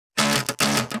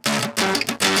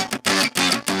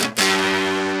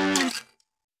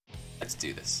let's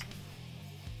do this.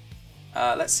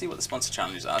 Let's see what the sponsor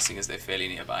challenges are, seeing as they're fairly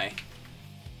nearby.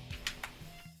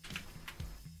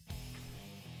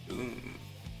 Boom.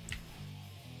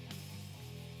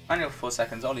 Manual for 4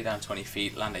 seconds, ollie down 20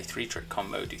 feet, land a 3-trick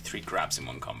combo, do 3 grabs in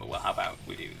 1 combo. Well, how about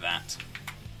we do that?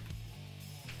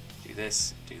 Do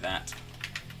this, do that.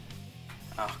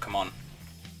 Oh, come on.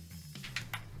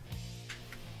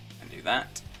 And do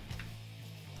that.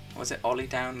 Was it ollie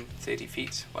down 30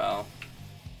 feet? Well...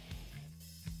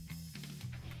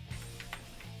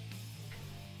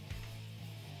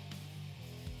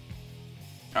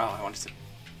 Oh, I wanted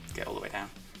to get all the way down.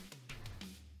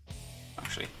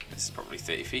 Actually, this is probably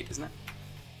 30 feet, isn't it?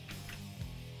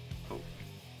 Oh.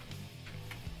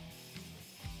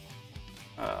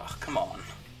 Oh, come on.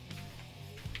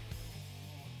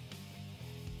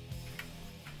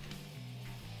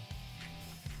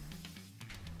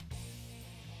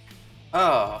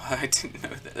 Oh, I didn't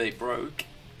know that they broke.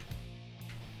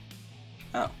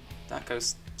 Oh, that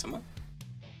goes somewhere.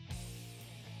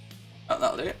 Oh,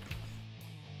 that'll do it.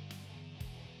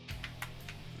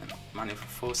 Manual for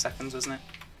 4 seconds, wasn't it?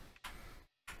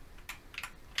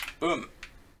 Boom.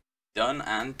 Done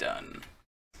and done.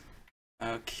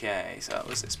 Okay, so that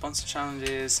was it. Sponsor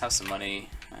challenges, have some money,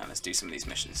 and let's do some of these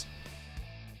missions.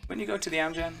 When you go to the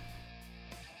Amgen,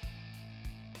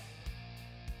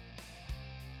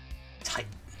 tight.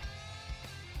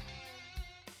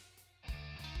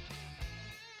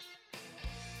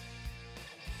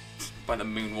 By the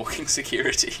moonwalking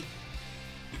security.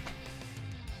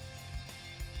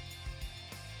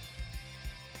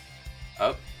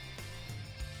 Oh.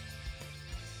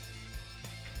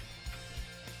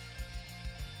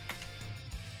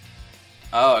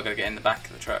 Oh, I gotta get in the back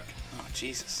of the truck. Oh,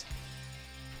 Jesus.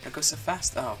 It goes so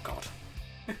fast. Oh, God.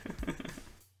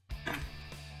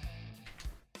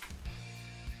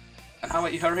 And how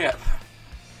about you hurry up?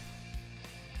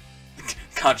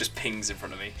 Car just pings in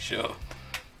front of me, sure.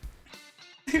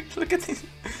 Look at these.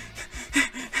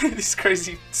 These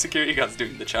crazy security guards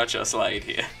doing the cha-cha slide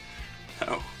here.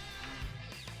 Oh.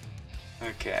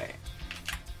 Okay.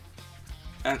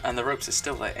 And the ropes are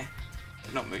still there.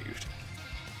 They've not moved.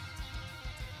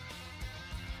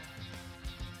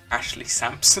 Ashley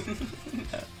Sampson.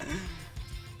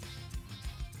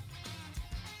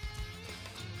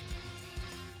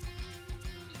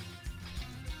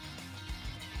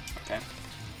 Okay.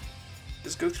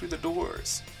 Just go through the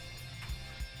doors.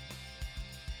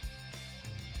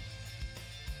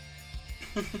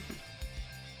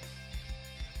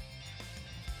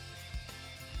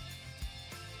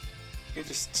 You're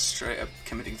just straight up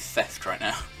committing theft right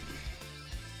now.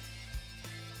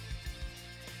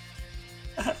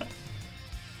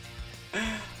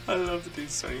 I love the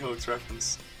Sony Hawks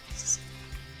reference.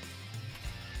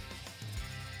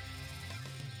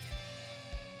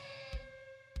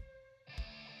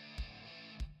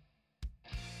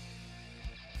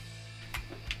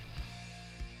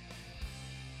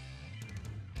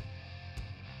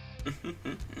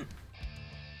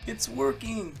 It's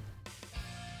working!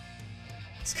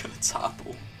 It's gonna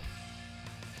topple.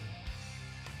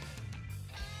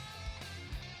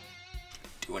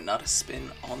 Do another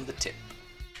spin on the tip.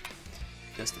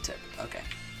 Just the tip, okay.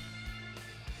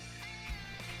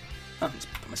 Oh,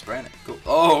 just put my spray in it, cool.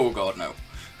 Oh god, no.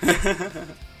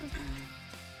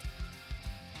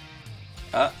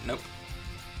 Nope.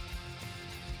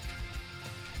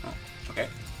 Oh, okay,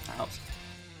 that helps.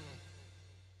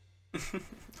 Oh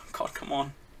god, come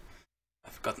on.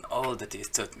 I've forgotten all that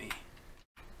it taught me.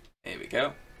 Here we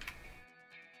go.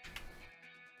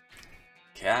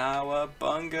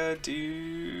 Cowabunga,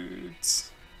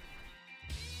 dudes.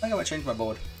 I think I might change my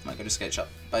board. Might go to skate shop,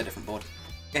 buy a different board.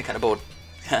 Getting kind of bored.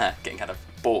 Getting kind of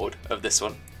bored of this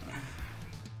one.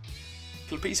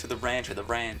 Little piece for the ranch,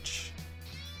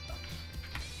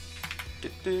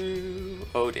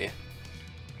 Oh dear.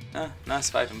 No, I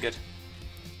survived, I'm good.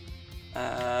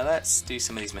 Let's do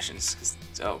some of these missions, 'cause,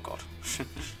 oh god.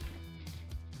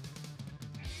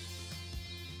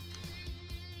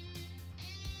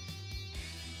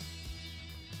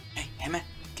 Hey man,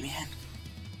 give me a hand.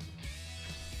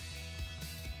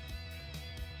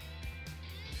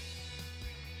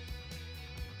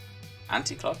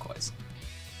 Anti-clockwise.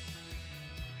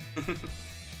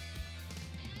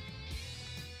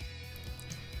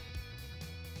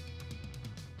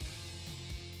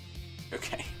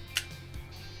 Okay.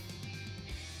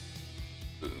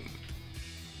 Boom.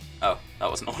 Oh, that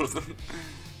wasn't all of them.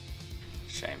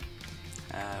 Shame.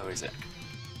 Where is it?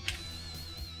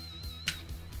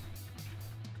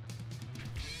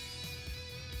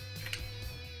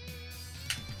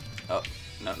 Oh,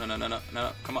 no,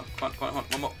 come on,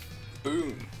 one more.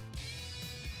 Boom.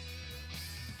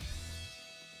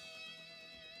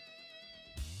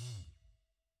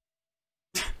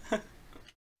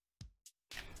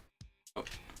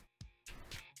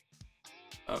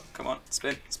 Oh, come on.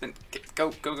 Spin, spin. Go,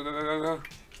 go, go, go, go, go, go.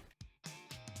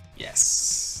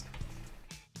 Yes.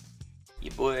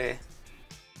 Yeah, boy.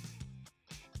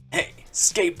 Hey,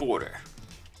 skateboarder.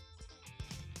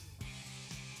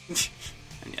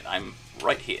 And yet I'm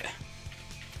right here.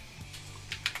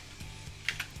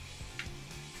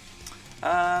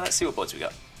 Let's see what boards we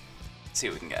got. Let's see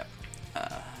what we can get.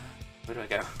 Where do I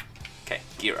go? Okay,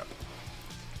 gear up.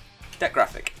 Deck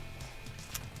graphic.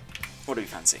 What do we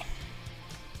fancy?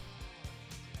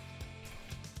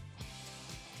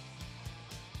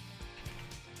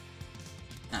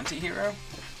 Anti-hero.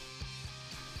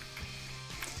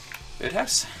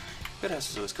 Birdhouse.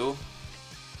 Birdhouse is always cool.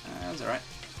 That's alright.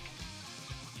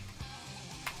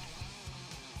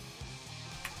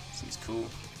 Seems cool.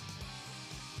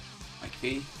 Mike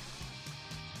P.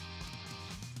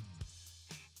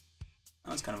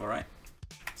 That's kind of alright.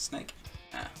 Snake.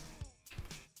 Ah.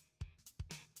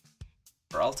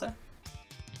 Peralta?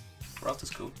 Peralta's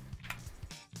cool.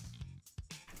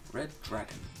 Red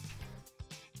Dragon.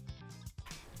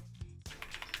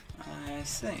 I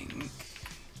think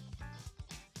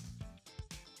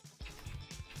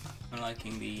I'm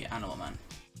liking the Animal Man.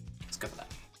 Let's go for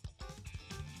that.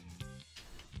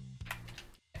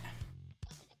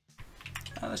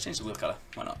 Yeah. Let's change the wheel colour.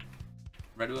 Why not?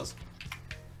 Red wheels.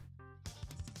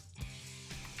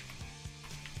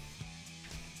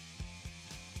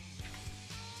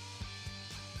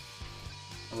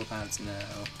 Double pads, no.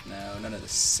 No, none of the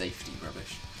safety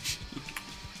rubbish.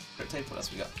 Grip tape, what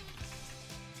else we got?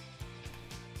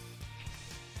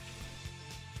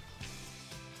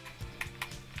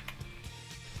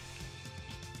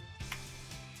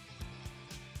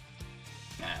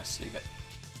 Nah, just leave it.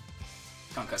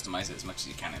 Can't customize it as much as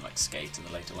you can in like Skate and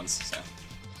the later ones, so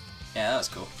yeah, that was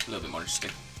cool. A little bit more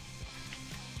interesting.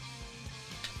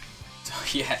 So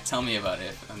yeah, tell me about it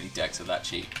if only decks are that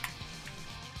cheap.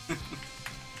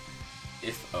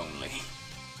 If only.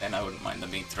 Then I wouldn't mind them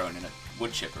being thrown in a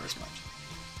wood chipper as much.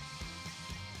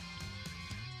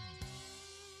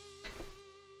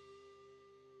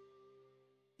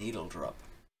 Needle drop.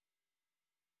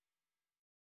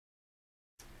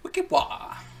 Wicked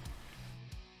wah.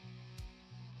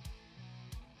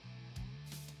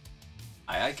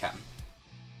 I can.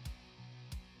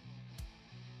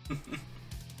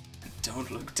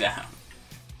 Don't look down.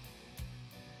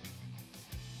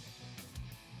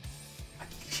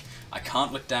 I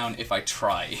can't look down if I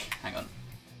try. Hang on.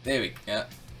 There we go.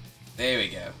 There we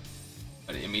go.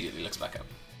 But it immediately looks back up.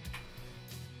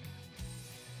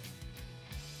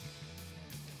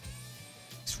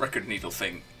 This record needle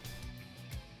thing.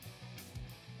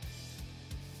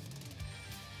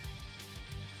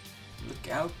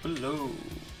 Look out below.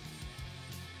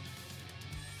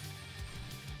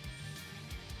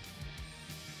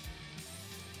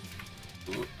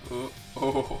 Ooh, ooh,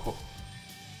 oh.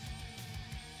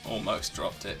 Almost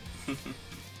dropped it.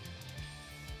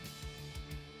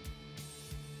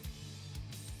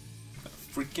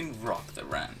 Freaking rock the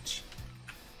ranch.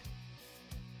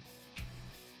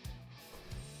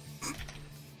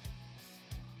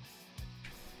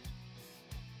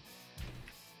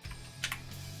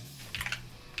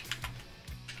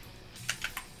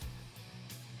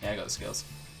 Yeah, I got the skills.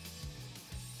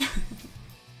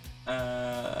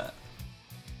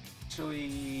 Shall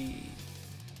we...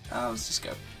 Oh, let's just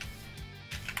go.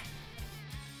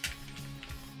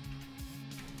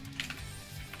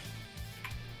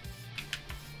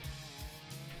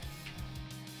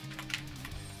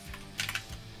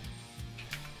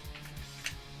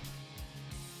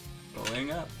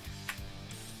 Going up.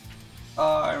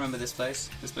 Oh, I remember this place.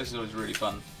 This place is always really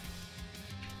fun.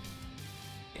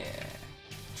 Yeah.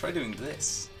 Try doing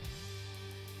this.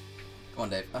 Come on,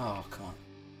 Dave. Oh, come on.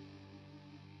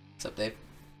 What's up, Dave?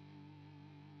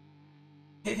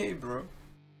 Hey, bro.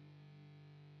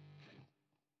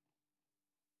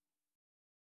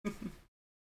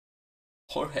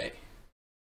 Jorge.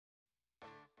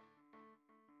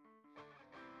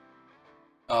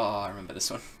 Oh, I remember this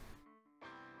one.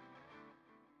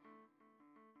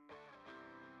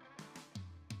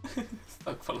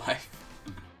 Thug for life.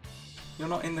 You're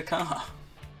not in the car.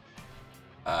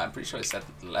 I'm pretty sure it said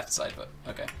the left side, but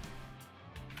okay.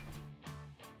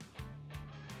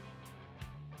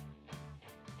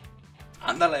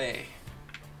 Andale!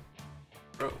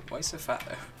 Bro, why are you so fat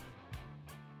though?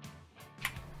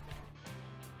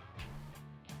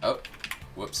 Oh,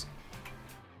 whoops.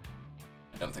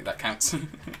 I don't think that counts.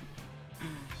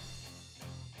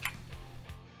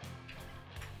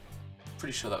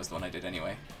 Pretty sure that was the one I did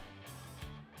anyway.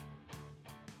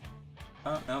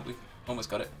 Oh, no, we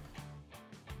almost got it.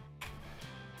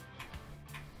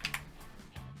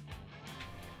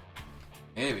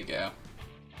 Here we go.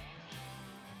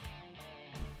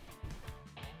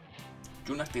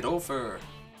 Do not get over.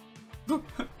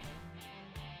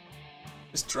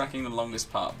 Just dragging the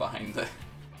longest part behind the...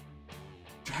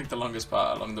 Drag the longest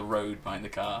part along the road behind the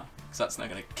car, because that's not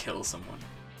going to kill someone.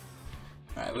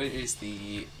 Right, where is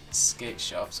the skate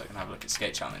shop so I can have a look at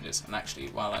skate challenges? And actually,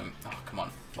 while I'm... Oh, come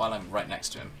on. While I'm right next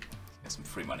to him, get some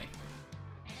free money.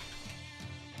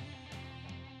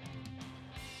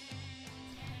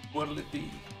 What'll it be?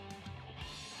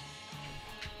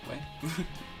 Wait.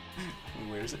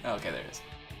 Where is it? Oh, okay, there it is.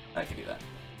 I can do that.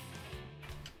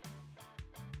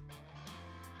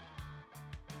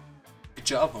 Good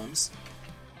job, Holmes.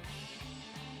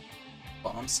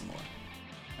 Bomb some more.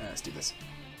 Let's do this.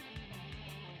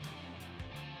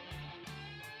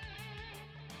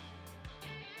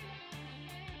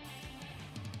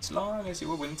 As long as you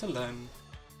were willing to learn.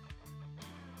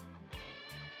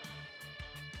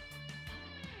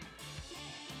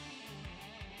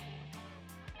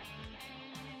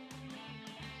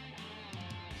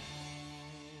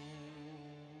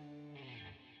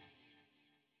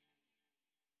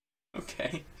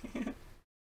 Okay.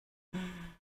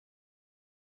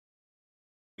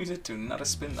 Use it to not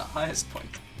spin the highest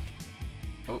point.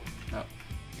 Oh, no.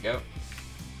 Here we go.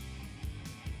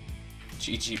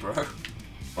 GG, bro.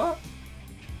 What?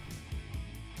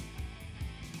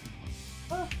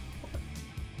 What?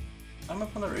 I'm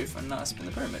up on the roof and not spin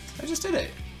the pyramid. I just did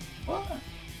it. What?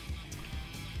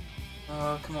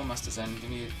 Oh, come on, Master Zen. Give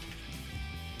me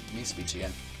a speech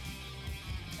again.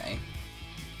 Okay.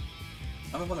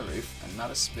 I'm up on the roof and not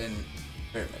a spin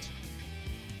pyramid.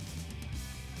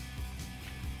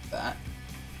 That.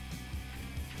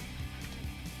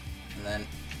 And then,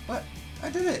 what? I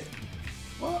did it!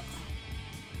 What?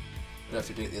 Do I have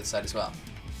to do it the other side as well?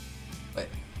 Wait,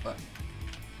 what?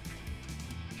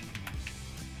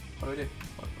 What do I do?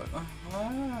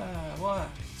 What?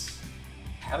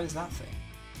 The hell is that thing?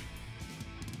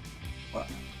 What?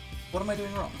 What am I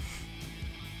doing wrong?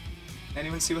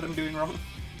 Anyone see what I'm doing wrong?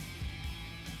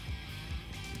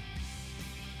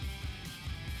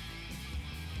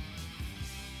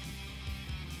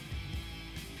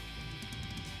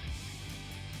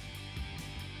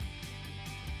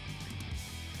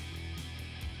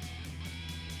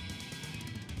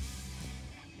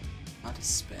 How to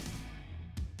spin.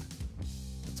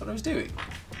 That's what I was doing.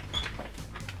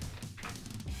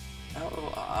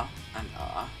 L-O-R and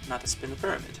R, now to spin the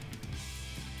pyramid.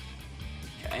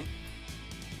 Okay.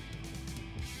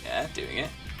 Yeah, doing it.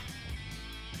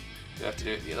 Do I have to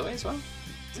do it the other way as well?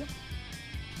 Is it?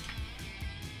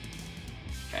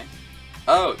 Okay.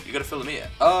 Oh, you gotta fill the meter.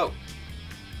 Oh!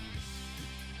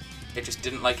 It just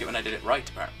didn't like it when I did it right,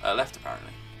 left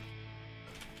apparently.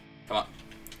 Come on.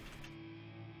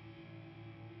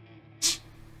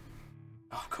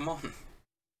 Oh, come on.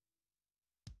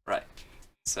 Right.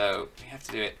 So, we have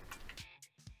to do it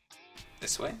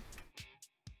this way.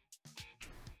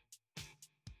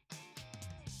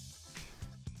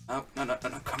 Oh, no, no, no,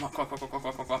 no, come on, come on, come on, come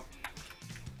on, come on, come on.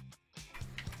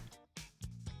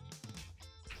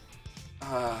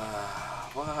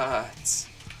 What?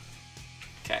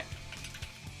 Okay.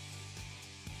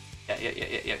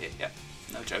 Yeah.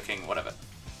 No joking, whatever.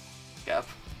 Get up.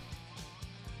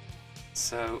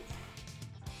 So...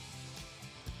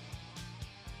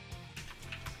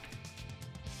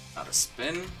 Not a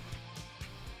spin.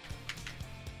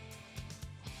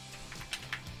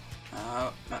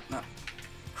 No, no, no.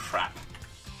 Crap.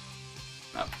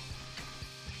 No.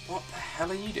 What the hell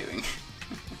are you doing?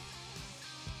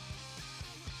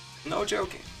 No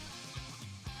joking.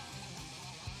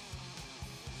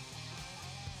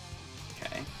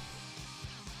 Okay.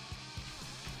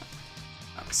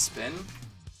 Not a spin.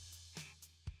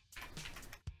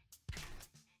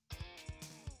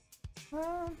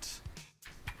 What?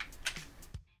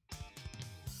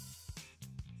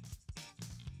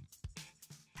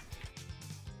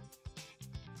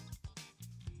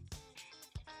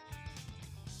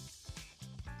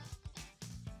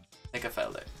 I think I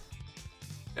failed it.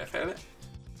 Did I fail it?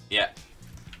 Yeah.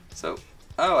 So,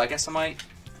 oh, I guess I might...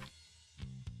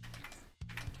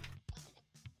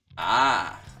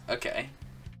 Ah, okay.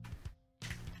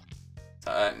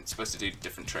 So I'm supposed to do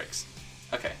different tricks.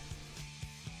 Okay.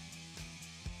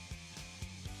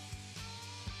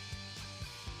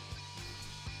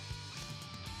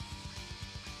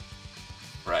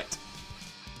 Right.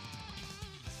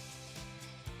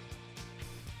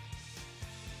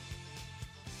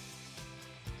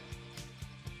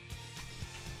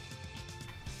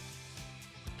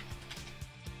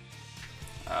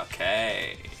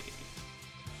 Okay.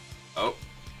 Oh.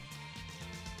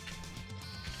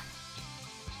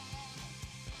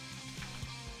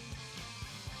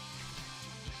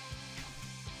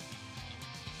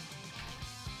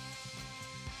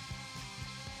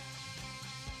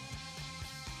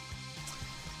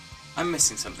 I'm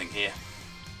missing something here.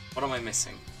 What am I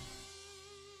missing?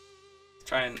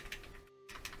 Try and...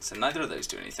 So neither of those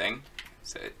do anything.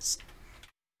 So it's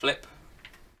flip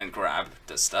and grab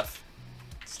does stuff.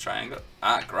 It's triangle.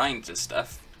 Ah, grind does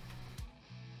stuff.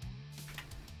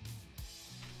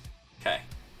 Okay.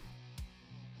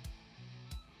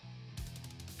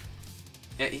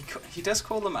 Yeah, he does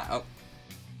call them out,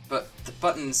 but the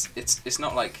buttons, it's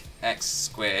not like X,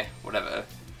 square, whatever.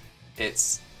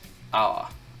 It's R,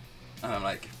 and I'm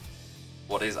like,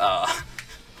 what is R?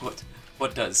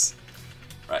 what does?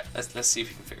 Right, let's see if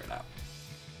you can figure it out.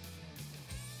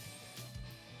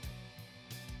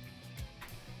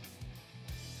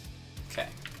 Okay.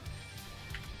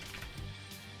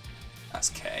 That's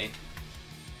K.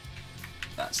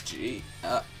 That's G.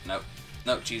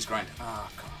 No, G's grind. Ah,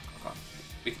 come on.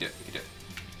 We can do it.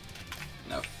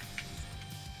 No.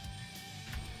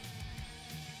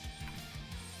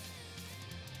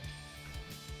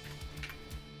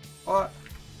 What?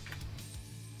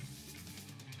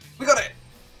 We got it!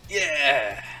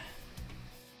 Yeah!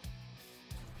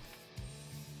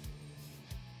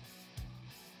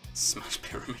 Smash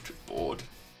pyramid with board.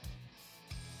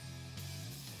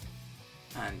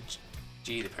 And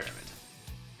G the pyramid.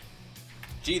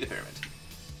 G the pyramid.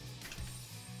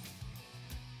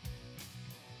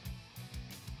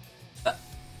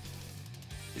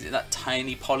 Is it that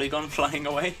tiny polygon flying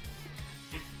away?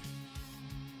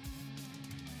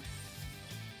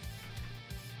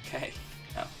 Okay.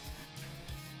 No.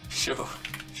 Sure,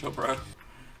 bro.